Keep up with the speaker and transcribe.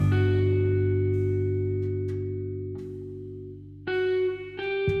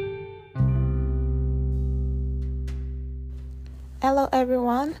Hello,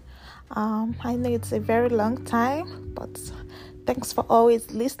 everyone. I know it's a very long time, but thanks for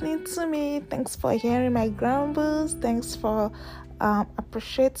always listening to me. Thanks for hearing my grumbles. Thanks for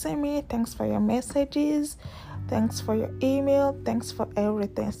appreciating me. Thanks for your messages. Thanks for your email. Thanks for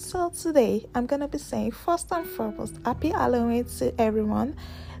everything. So today, I'm going to be saying first and foremost, happy Halloween to everyone.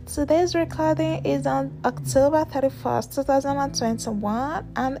 Today's recording is on October 31st,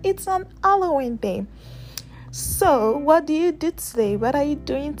 2021, and it's on Halloween Day. So, what do you do today? What are you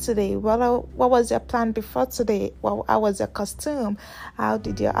doing today? What was your plan before today? How was your costume? How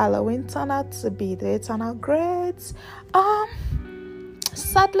did your Halloween turn out to be? Did it turn out great?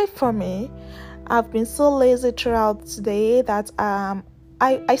 Sadly for me, I've been so lazy throughout today that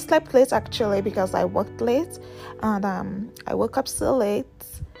I slept late actually because I worked late, and I woke up so late.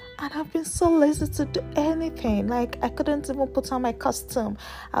 And I've been so lazy to do anything. Like, I couldn't even put on my costume.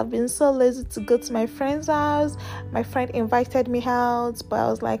 I've been so lazy to go to my friend's house. My friend invited me out, but I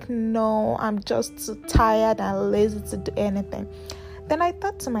was like, no, I'm just too tired and lazy to do anything. Then I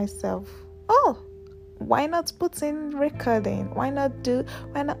thought to myself, why not put in recording? Why not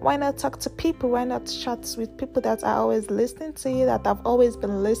talk to people? Why not chat with people that are always listening to you, that have always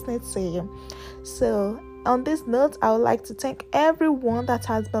been listening to you? So, on this note, I would like to thank everyone that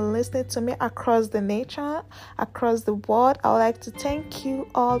has been listening to me across the nation, across the world. I would like to thank you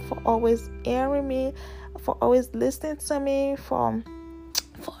all for always hearing me, for always listening to me, for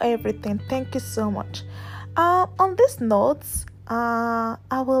everything. Thank you so much. On this note, I'm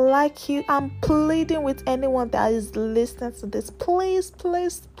pleading with anyone that is listening to this. Please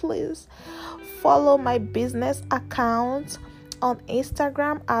follow my business account on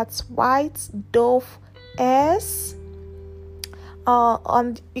Instagram at White Dove S.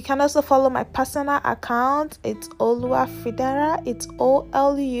 You can also follow my personal account. It's Oluwafidara. It's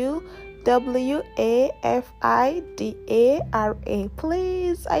OLUWAFIDARA.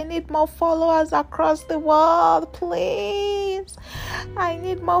 Please, I need more followers across the world. Please, I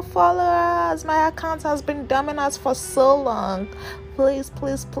need more followers. My account has been dominant for so long. Please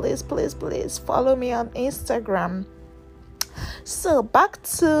follow me on Instagram. So back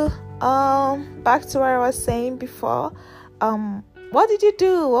to what I was saying before. What did you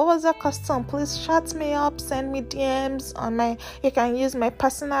do? What was your costume? Please shout me up, send me DMs on you can use my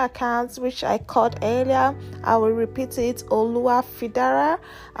personal accounts, which I called earlier. I will repeat it. Oluwafidara.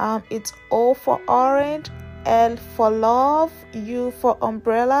 It's O for orange, L for love, U for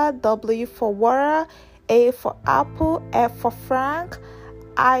umbrella, W for water, A for apple, F for Frank,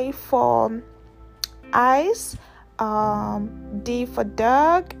 I for ice, D for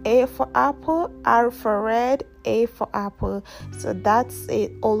dog, A for apple, R for red, A for apple. So that's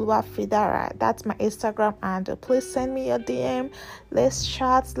it, Oluwafidara. That's my Instagram handle. Please send me your DM. Let's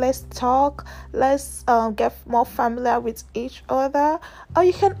chat, let's talk, let's get more familiar with each other. Or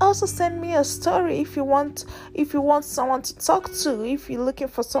you can also send me a story if you want someone to talk to, if you're looking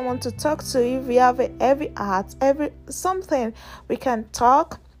for someone to talk to, if you have something we can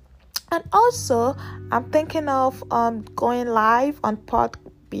talk. And also, I'm thinking of going live on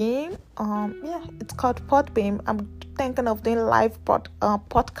Podbeam. It's called Podbeam. I'm thinking of doing live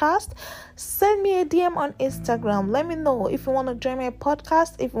podcast. Send me a DM on Instagram. Let me know if you want to join my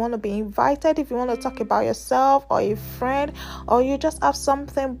podcast, if you want to be invited, if you want to talk about yourself or a friend, or you just have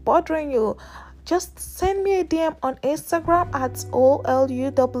something bothering you. Just send me a DM on Instagram at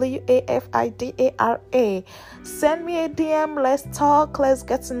OLUWAFIDARA. Send me a DM. Let's talk. Let's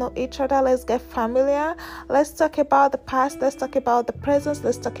get to know each other. Let's get familiar. Let's talk about the past. Let's talk about the present.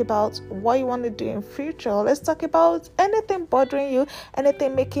 Let's talk about what you want to do in future. Let's talk about anything bothering you,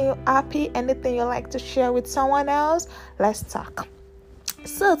 anything making you happy, anything you like to share with someone else. Let's talk.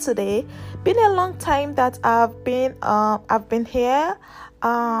 So today, been a long time that I've been here.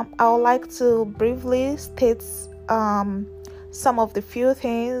 I would like to briefly state some of the few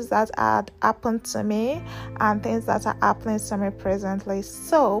things that had happened to me and things that are happening to me presently.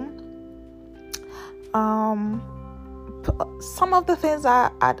 So, some of the things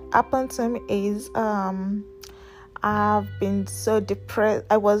that had happened to me is I've been so depressed.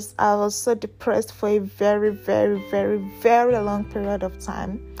 I was so depressed for a very, very, very, very long period of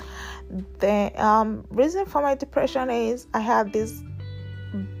time. The reason for my depression is I have this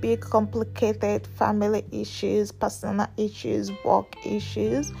big complicated family issues, personal issues, work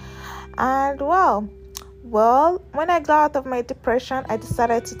issues, and when I got out of my depression, I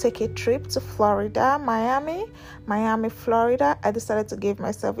decided to take a trip to Florida, Miami, Florida. I decided to give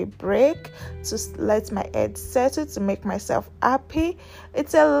myself a break, to let my head settle, to make myself happy.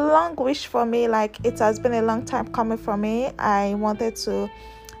 It's a long wish for me. Like, it has been a long time coming for me. I wanted to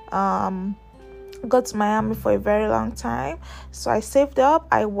go to Miami for a very long time. So I saved up,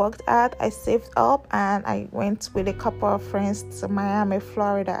 I worked hard, I saved up, and I went with a couple of friends to Miami,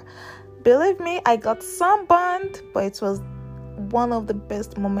 Florida. Believe me, I got sunburned, but it was one of the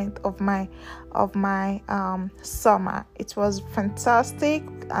best moments of my summer. It was fantastic,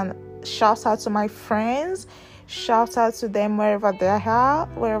 and shout out to my friends. Shout out to them wherever they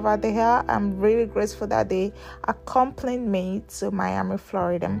are. I'm really grateful that they accompanied me to Miami,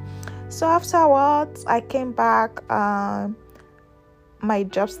 Florida. So afterwards, I came back. My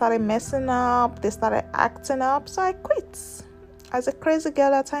job started messing up. They started acting up. So I quit. As a crazy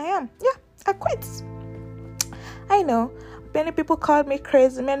girl that I am, I quit. I know. Many people call me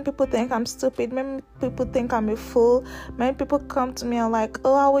crazy. Many people think I'm stupid. Many people think I'm a fool. Many people come to me and like,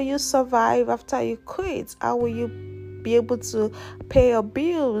 oh, how will you survive after you quit? How will you be able to pay your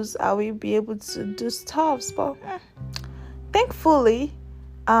bills? How will you be able to do stuff? But thankfully,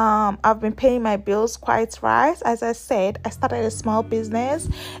 I've been paying my bills quite right. As I said, I started a small business.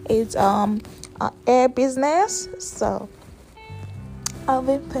 It's an air business. So I've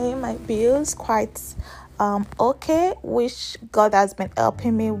been paying my bills quite okay, which God has been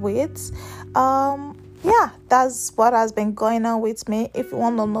helping me with. That's what has been going on with me. If you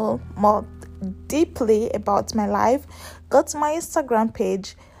want to know more deeply about my life, go to my Instagram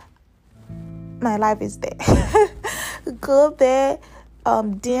page. My life is there. Go there,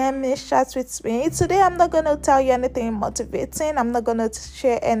 DM me, chat with me. Today I'm not going to tell you anything motivating. I'm not going to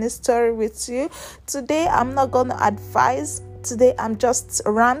share any story with you. Today I'm not going to advise. Today I'm just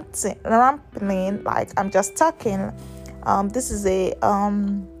rambling, like I'm just talking. This is a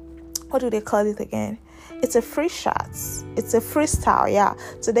what do they call it again? It's a free shot. It's a freestyle. Yeah.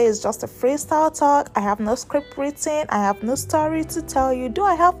 Today is just a freestyle talk. I have no script written. I have no story to tell you. Do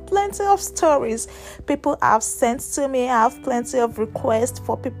I have plenty of stories people have sent to me? I have plenty of requests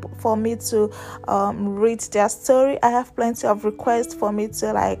for me to read their story. I have plenty of requests for me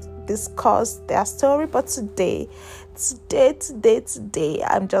to discuss their story. But today,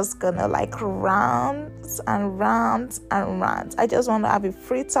 I'm just gonna rant. I just want to have a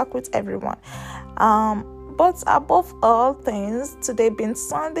free talk with everyone. But above all things, today being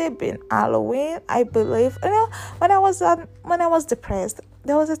Sunday, being Halloween, I believe, when I was depressed,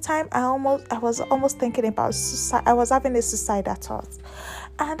 there was a time I was almost thinking about suicide. I was having a suicidal thought,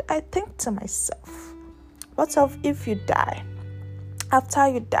 and I think to myself, what if you die? After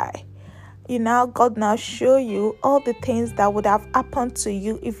you die, God now show you all the things that would have happened to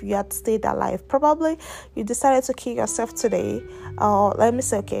you if you had stayed alive. Probably you decided to kill yourself today. Let me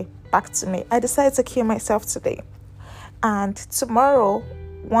say, okay, back to me. I decided to kill myself today. And tomorrow,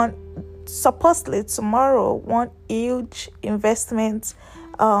 one huge investment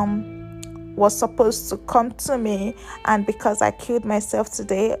was supposed to come to me. And because I killed myself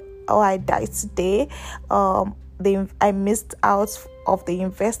today, or I died today, I missed out of the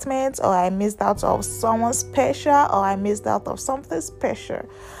investment, or I missed out of someone special, or I missed out of something special.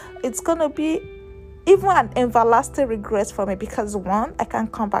 It's gonna be even an everlasting regret for me, because 1, I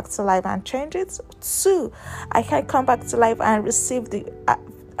can't come back to life and change it. 2, I can't come back to life and receive the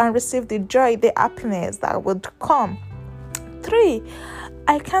joy, the happiness that would come. 3,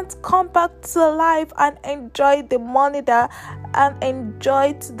 I can't come back to life and enjoy the money and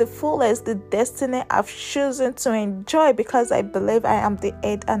enjoy to the fullest the destiny I've chosen to enjoy, because I believe I am the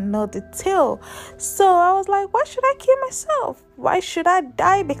head and not the tail. So I was like, why should I kill myself? Why should I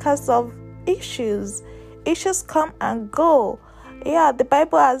die because of issues? Issues come and go. Yeah, the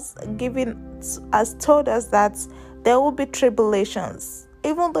Bible has told us that there will be tribulations.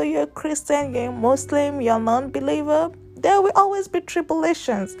 Even though you're a Christian, you're a Muslim, you're a non-believer, there will always be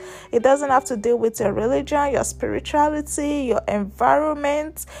tribulations. It doesn't have to deal with your religion, your spirituality, your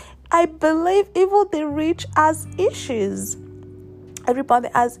environment. I believe even the rich has issues. Everybody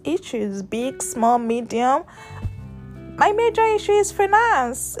has issues, big, small, medium. My major issue is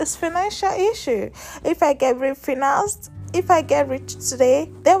finance. It's financial issue. If I get refinanced, if I get rich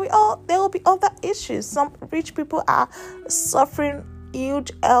today, there will be other issues. Some rich people are suffering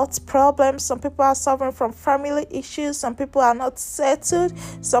huge health problems. Some people are suffering from family issues. Some people are not settled.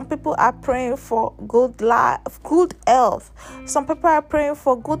 Some people are praying for good health. Some people are praying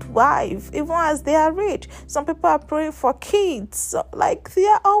for good wife, even as they are rich. Some people are praying for kids. So,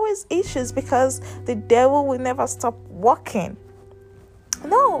 there are always issues, because the devil will never stop working.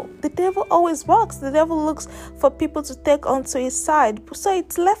 No, the devil always works. The devil looks for people to take onto his side. So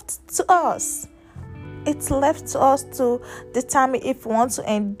it's left to us. it's left to us to determine if we want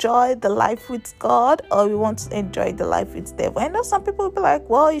to enjoy the life with God or we want to enjoy the life with devil. I know some people will be like,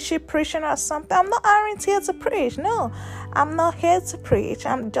 well, is she preaching or something? I'm not here to preach. No, I'm not here to preach.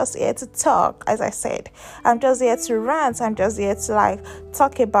 I'm just here to talk. As I said, I'm just here to rant. I'm just here to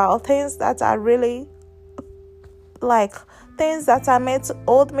talk about things that are really things that are meant to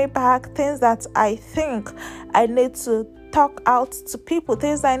hold me back, things that I think I need to talk out to people,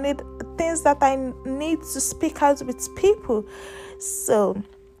 things that I need to speak out with people. So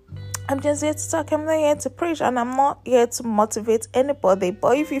I'm just here to talk. I'm not here to preach, and I'm not here to motivate anybody.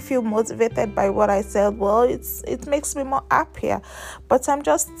 But if you feel motivated by what I said, well, it makes me more happier. But I'm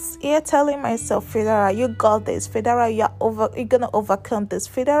just here telling myself, Federa, you got this. Federa, you're gonna overcome this.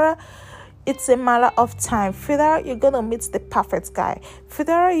 Federa, it's a matter of time. Federa, you're gonna meet the perfect guy.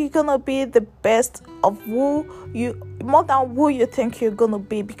 Federa, you're gonna be the best of more than who you think you're gonna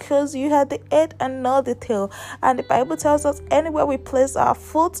be, because you had the head and not the tail. And the Bible tells us anywhere we place our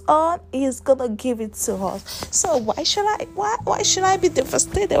foot on, He's gonna give it to us. So why should I be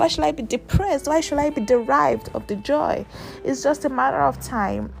devastated? Why should I be depressed? Why should I be deprived of the joy? It's just a matter of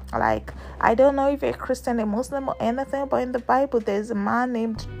time. I don't know if you're a Christian, a Muslim, or anything, but in the Bible there's a man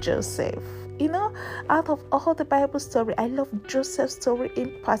named Joseph. Out of all the Bible story, I love Joseph's story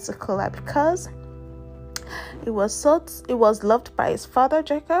in particular because he was loved by his father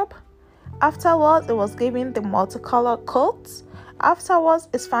Jacob. Afterwards, he was given the multicolored coat. Afterwards,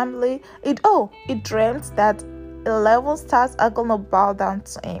 his family he dreamt that 11 stars are gonna bow down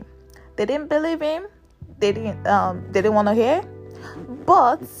to him. They didn't believe him. They didn't want to hear.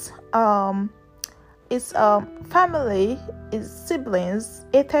 But his family, his siblings,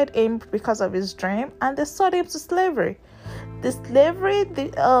 hated him because of his dream, and they sold him to slavery.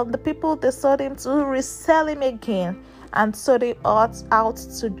 The people, they sold him to resell him again, and sold him out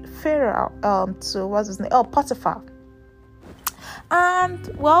to Pharaoh, to what's his name? Potiphar.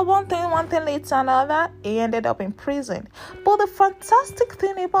 And well, one thing leads to another. He ended up in prison. But the fantastic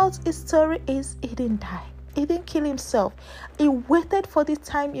thing about his story is he didn't die. He didn't kill himself. He waited for the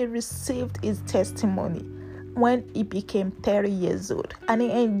time he received his testimony when he became 30 years old. And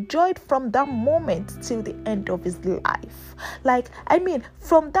he enjoyed from that moment till the end of his life.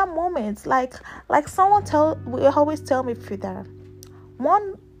 From that moment, someone will always tell me, Federa,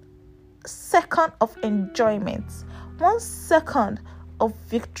 1 second of enjoyment, 1 second of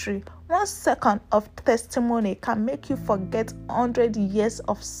victory, 1 second of testimony can make you forget 100 years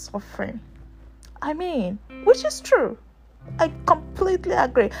of suffering. Which is true. I completely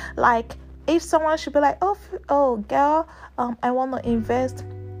agree. If someone should be like, oh girl, I want to invest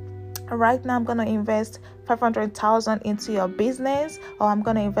right now. I'm going to invest 500,000 into your business, or I'm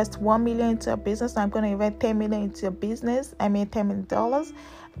going to invest 1 million into your business. I'm going to invest 10 million into your business. $10 million.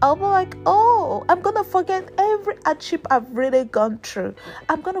 I'll be like, I'm going to forget every hardship I've really gone through.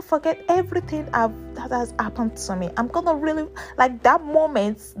 I'm going to forget everything that has happened to me. I'm going to really, that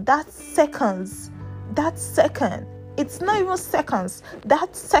moment, that second, it's not even seconds,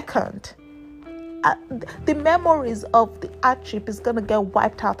 that second, the memories of the hardship is going to get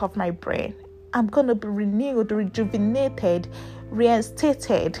wiped out of my brain. I'm going to be renewed, rejuvenated,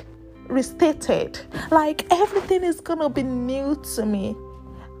 restated. Everything is going to be new to me.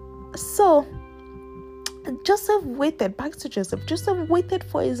 So Joseph waited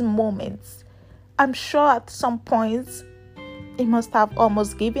for his moments. I'm sure at some points he must have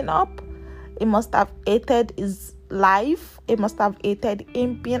almost given up. He must have hated his life. He must have hated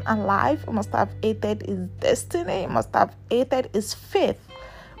him being alive. He must have hated his destiny. He must have hated his faith.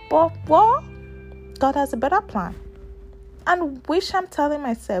 But God has a better plan. And which I'm telling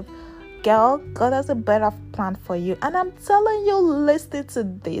myself, girl, God has a better plan for you. And I'm telling you, listen to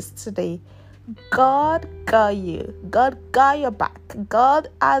this today. God got you. God got your back. God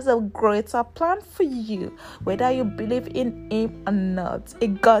has a greater plan for you. Whether you believe in Him or not, He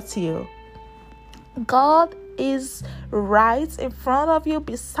got you. God is right in front of you,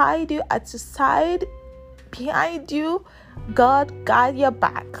 beside you, at your side, behind you. God got your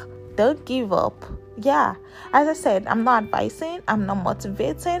back. Don't give up. Yeah, as I said, I'm not advising, I'm not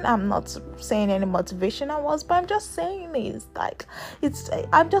motivating, I'm not saying any motivational words, but I'm just saying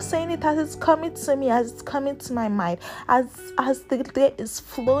I'm just saying it as it's coming to me, as it's coming to my mind, as the day is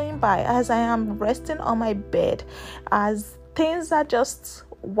flowing by, as I am resting on my bed, as things are just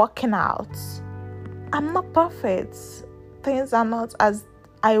working out. I'm not perfect. Things are not as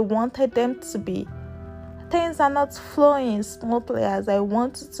I wanted them to be. Things are not flowing smoothly as I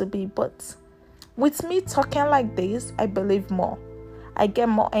want it to be, but with me talking like this, I believe more. I get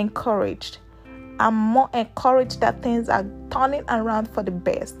more encouraged. I'm more encouraged that things are turning around for the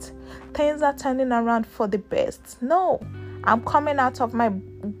best. things are turning around for the best. No, I'm coming out of my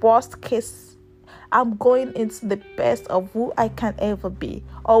worst case. I'm going into the best of who I can ever be,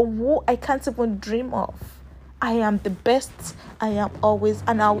 or who I can't even dream of. I am the best. I am always,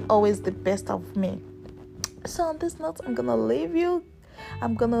 and I'm always the best of me. So on this note, I'm gonna leave you.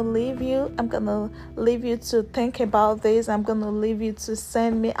 I'm gonna leave you to think about this. I'm gonna leave you to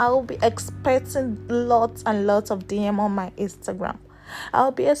send me. I will be expecting lots and lots of DM on my Instagram.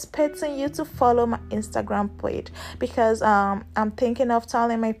 I'll be expecting you to follow my Instagram page, because I'm thinking of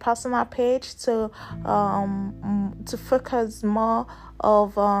telling my personal page to focus more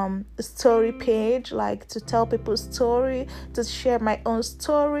of story page, like to tell people's story, to share my own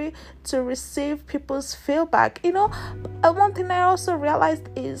story, to receive people's feedback. One thing I also realized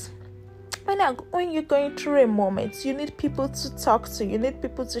is when you're going through a moment, you need people to talk to. You need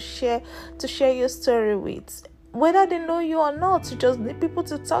people to share your story with. Whether they know you or not, you just need people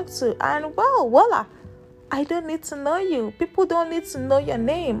to talk to. And voila, I don't need to know you. People don't need to know your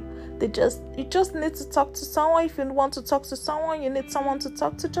name. You just need to talk to someone. If you want to talk to someone, you need someone to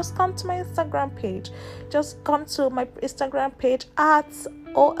talk to. Just come to my Instagram page. Just come to my Instagram page at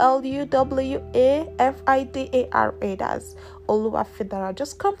OLUWAFIDARA. That's Oluwafidara.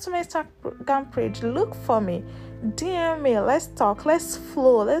 Just come to my Instagram page. Look for me. DM me. Let's talk. Let's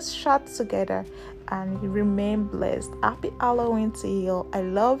flow. Let's chat together. And remain blessed. Happy Halloween to you. I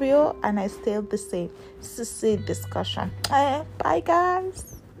love you, and I still the same. CC discussion. Bye,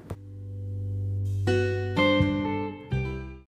 guys.